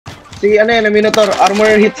Si ano yan, Minotaur,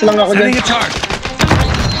 armor hits lang ako dyan.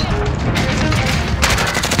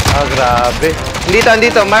 Ah, grabe.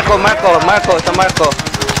 Andito, Marco, sa Marco. Ayun, Marco, sa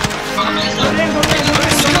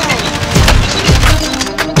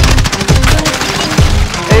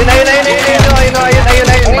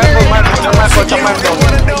Marco.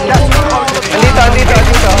 Andito.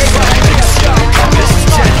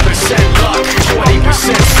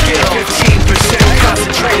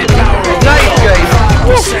 Nice, guys.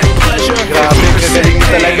 Grabe, kagaling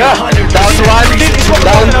talaga. Down 1,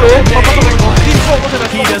 down 2.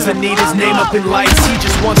 He doesn't need his name up in lights. He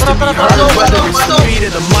just wants to be heard, whether it's the beat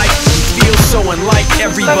of the mic. He feels so unlike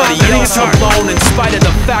everybody else alone, in spite of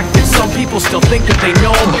the fact that some people still think that they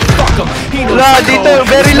know him. But fuck him, he knows the code.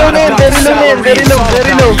 Very low.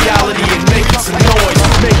 Reality and making some noise,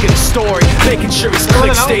 making a story, making sure his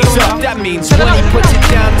click stays up. That means when he puts it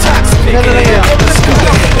down, Tox picking it up. Let's go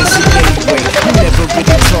ahead and see anyway. He never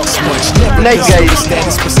really talks much, never knows his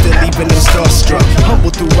status, but still even him starstruck.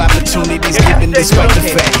 Humble through opportunities given despite the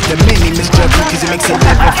fact that many misjudge him because he makes a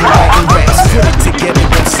living from writing raps. Put it together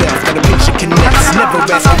himself, got a picture connects. Never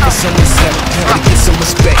asking for someone's help, to get some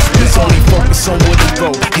respect. He's only focused on what he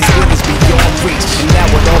wrote. His will is beyond reach, and now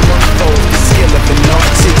it all unfolds. The skill of an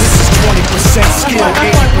artist. This is 20% skill,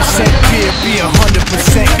 80% fear, be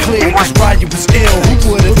 100% clear. This riot was ill. Who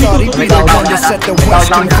would've thought he'd be the one to set the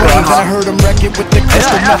Western flames? I heard him wreck it with the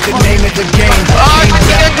crystal method, name of the game. Rock,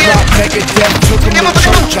 Megadeth, took him to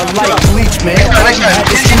church. I like Bleach, man. He had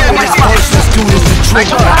to sleep with his purse. This dude is the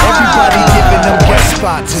truth. Everybody giving him guest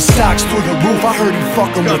spots and stocks through the roof. I heard he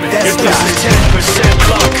fucking with that stuff. 10%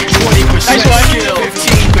 luck, 20% skill,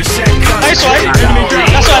 15% concentrated power.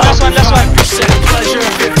 Last one. 5% pleasure,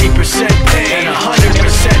 50% pain,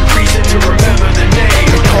 100% reason to remember the name.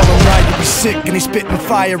 They call him Ryan, he's sick and he's spitting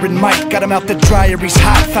fire and Mike got him out the dryer, he's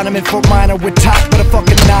hot. Found him in Fort Minor with top, but a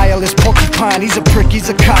fucking nihilist porcupine. He's a prick, he's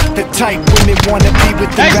a cock, the type women wanna be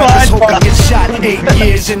with the rappers. Hope he gets shot 8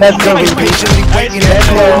 years and he's patiently waiting to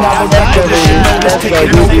blow. Now the recognition is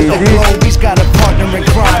taking over the globe. He's got a partner in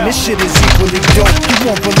crime, this shit is equally dope. You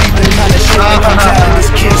won't believe the kind of shit that comes out of this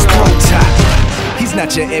kid's throat top. He's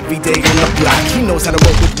not your everyday on the block. He knows how to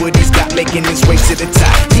roll with what he's got, making his way to the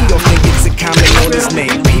top. He don't think it's a comment on his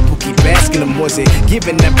name. People keep asking him, was it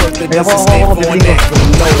given that birth that doesn't stand for an anthem?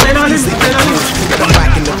 No, he's the influence, put him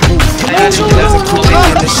back in the booth. Imagine him as a cool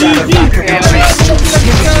in the shot of vodka and juice.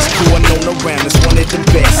 Him and his crew are known around as one of the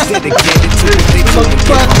best. Dedicated to what they do and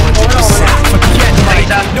give 100%. Forget Mike,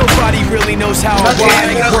 nobody really knows how or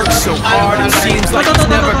why he works so hard. It seems like he's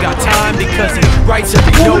never got time because he writes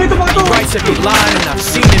every note, he writes every line. And I've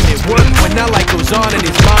seen him at work when that light goes on in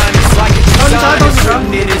his mind. It's like it's designed, it's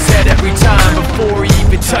written in his head every time before he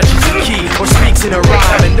even touches a key or speaks in a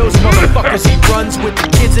rhyme. And those motherfuckers he runs with,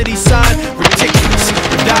 the kids that he signed, ridiculous,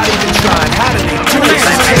 without even trying. How do they do this?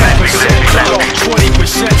 10% luck, 20%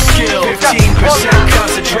 skill, 15%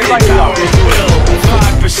 concentrated power of will,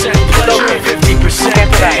 5% pleasure, 50%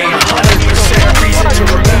 pain, 100% reason to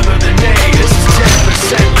remember the name. This is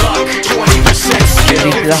 10% luck, 20%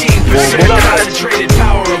 skill, 15% concentrated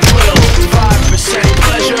power of will, 5%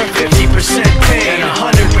 pleasure, 50% pain,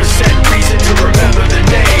 100% reason to remember the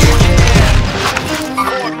name.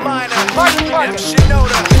 Fort Minor, M.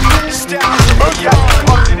 Shinoda, Styles and beyond.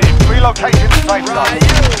 Relocating the safe zone.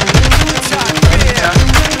 Top beer,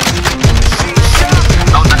 Machine Shop.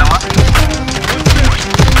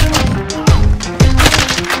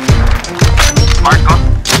 Marco.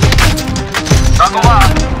 Nagawa.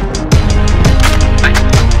 Ay.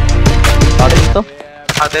 Ano ito?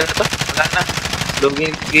 Ada na to? Wala na.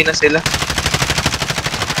 Lugi na sila.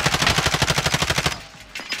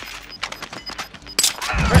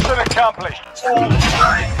 Mission accomplished.